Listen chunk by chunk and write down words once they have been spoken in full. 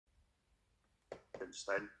documents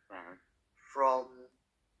then, from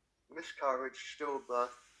miscarriage, stillbirth,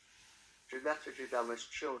 genetically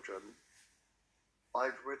damaged children.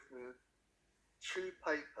 I've written 2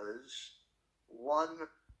 papers, one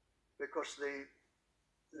because the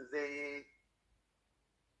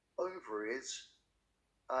ovaries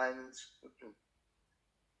and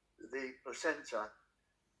the placenta,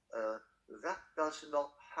 that does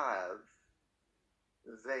not have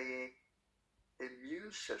the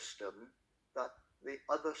immune system that the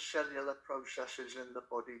other cellular processes in the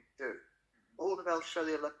body do. All of our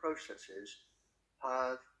cellular processes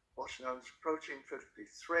have what's known as protein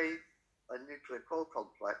 53, a nuclear core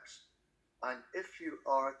complex, and if you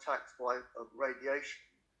are attacked by radiation,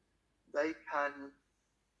 they can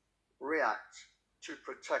react to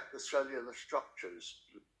protect the cellular structures.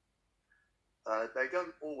 They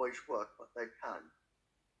don't always work, but they can.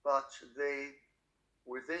 But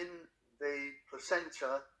within the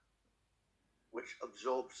placenta, which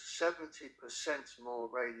absorbs 70% more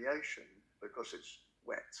radiation because it's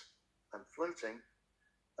wet and floating,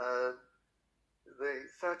 the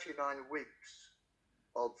 39 weeks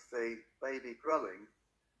of the baby growing,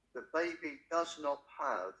 the baby does not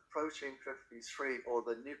have protein 53 or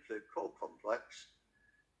the nuclear core complex,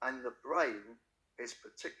 and the brain is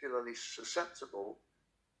particularly susceptible,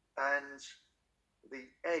 and the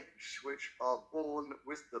eggs which are born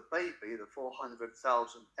with the baby, the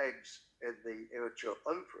 400,000 eggs in the immature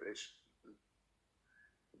ovaries,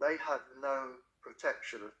 they have no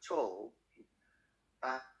protection at all.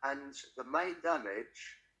 And the main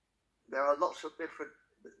damage, there are lots of different,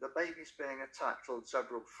 the baby's being attacked on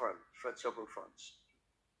several fronts.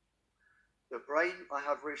 The brain, I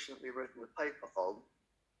have recently written a paper on.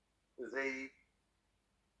 The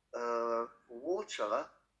water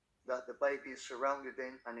that the baby is surrounded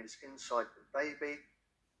in and is inside the baby,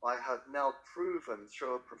 I have now proven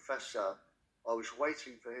through a professor. I was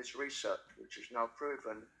waiting for his research, which is now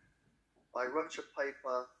proven. I wrote a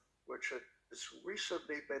paper which has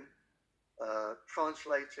recently been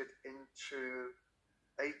translated into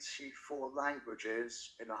 84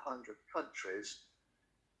 languages in 100 countries,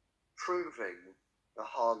 proving the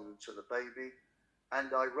harm to the baby.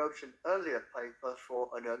 And I wrote an earlier paper for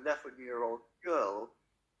an 11-year-old girl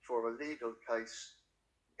for a legal case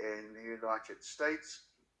in the United States.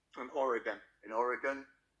 In Oregon. In Oregon.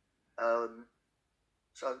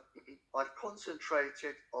 So I've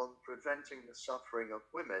concentrated on preventing the suffering of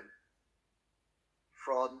women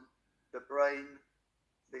from the brain,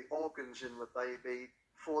 the organs in the baby,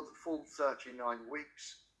 for the full 39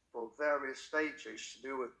 weeks, for various stages to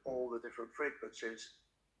do with all the different frequencies,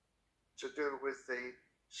 to do with the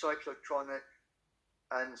cyclotronic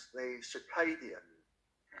and the circadian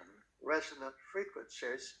resonant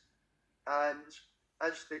frequencies. And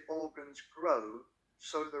as the organs grow,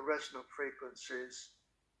 so the resonant frequencies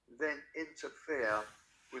then interfere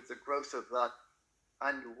with the growth of that.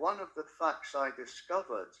 And one of the facts I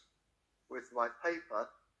discovered with my paper,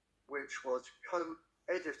 which was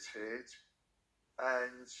co-edited,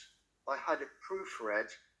 and I had it proofread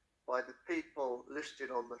by the people listed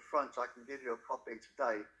on the front. I can give you a copy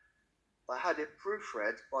today. I had it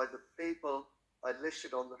proofread by the people I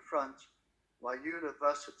listed on the front, my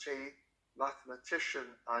university mathematician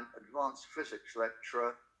and advanced physics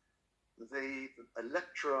lecturer, a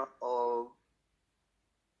lecturer of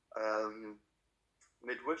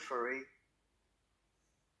midwifery,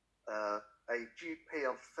 a GP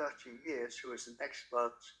of 30 years who is an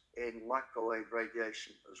expert in microwave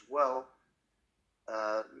radiation as well,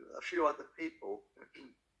 a few other people.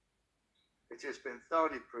 It has been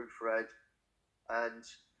thoroughly proofread, and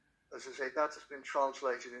as I say, that has been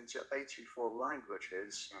translated into 84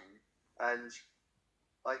 languages, and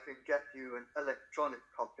I can get you an electronic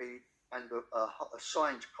copy and a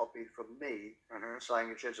signed copy from me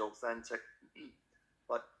saying it is authentic.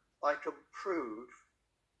 But I can prove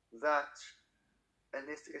that, and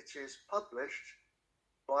it is published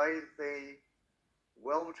by the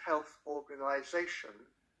World Health Organization,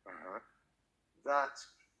 that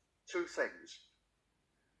 2 things.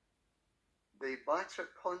 The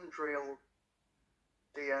mitochondrial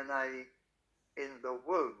DNA in the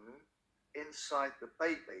womb, inside the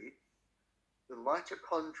baby, the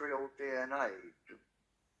mitochondrial DNA,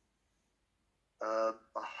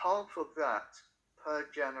 half of that per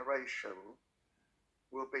generation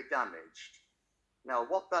will be damaged. Now,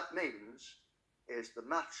 what that means is the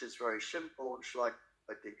maths is very simple. It's like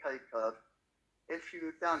a decay curve. If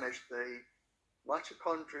you damage the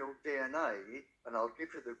mitochondrial DNA, and I'll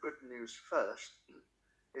give you the good news first,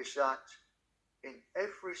 is that in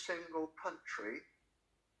every single country,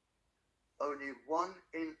 only 1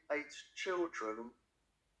 in 8 children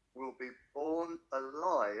will be born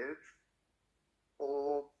alive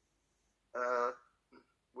or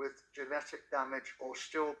with genetic damage or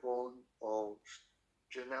stillborn or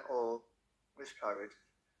miscarried.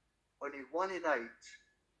 Only 1 in 8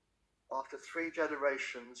 after 3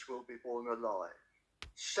 generations will be born alive.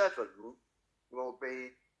 7 will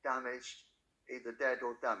be damaged, either dead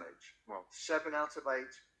or damaged. Well, 7 out of 8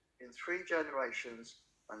 in 3 generations,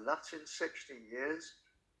 and that's in 60 years,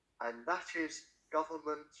 and that is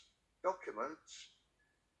government documents.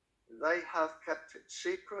 They have kept it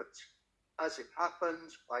secret. As it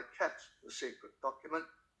happens, I kept the secret document,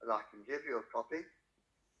 and I can give you a copy.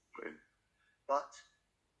 But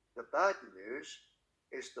the bad news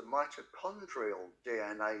is the mitochondrial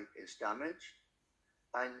DNA is damaged,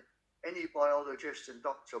 and any biologist and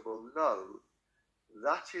doctor will know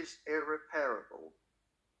that is irreparable.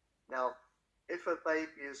 Now, if a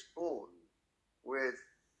baby is born with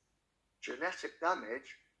genetic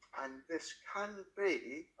damage, and this can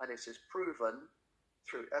be, and it is proven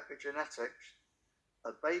through epigenetics,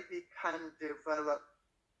 a baby can develop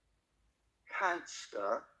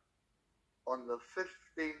cancer on the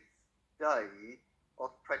 15th day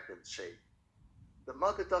of pregnancy. The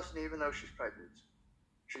mother doesn't even know she's pregnant.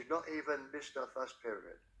 She's not even missed her first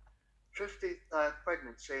period. 15th day of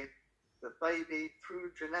pregnancy, the baby,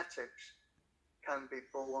 through genetics, can be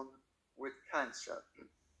born with cancer.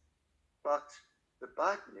 But the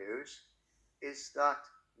bad news is that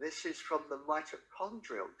this is from the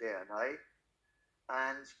mitochondrial DNA,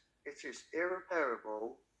 and it is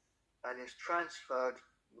irreparable and is transferred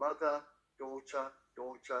mother, daughter,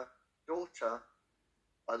 daughter, daughter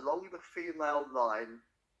along the female line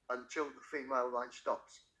until the female line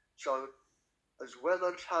stops. So as well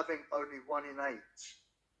as having only 1 in 8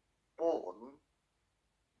 born,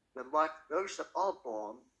 those that are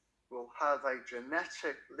born will have a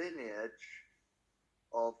genetic lineage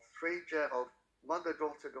of mother,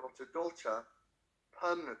 daughter, daughter, daughter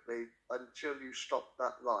permanently until you stop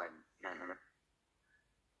that line. Mm-hmm.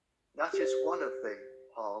 That is one of the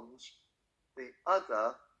harms. The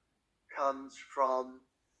other comes from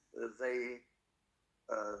the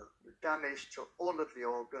damage to all of the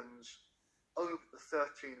organs over the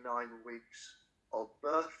 39 weeks of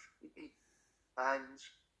birth. And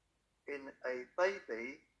in a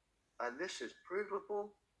baby, and this is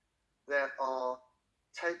provable, there are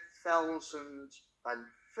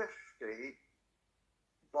 10,050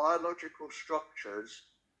 biological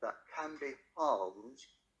structures that can be harmed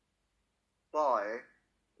by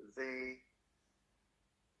the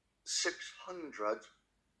 600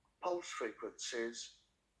 pulse frequencies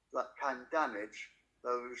that can damage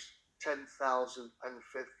those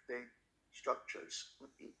 10,050 structures.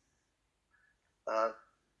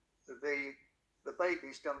 The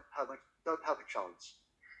babies don't have a chance,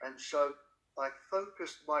 and so I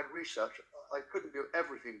focused my research. I couldn't do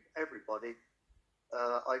everything for everybody.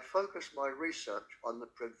 I focused my research on the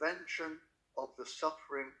prevention of the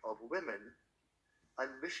suffering of women,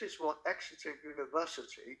 and this is what Exeter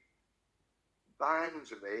University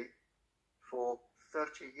banned me for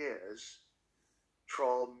 30 years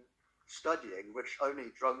from studying, which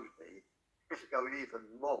only drove me to go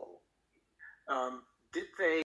even more. Did they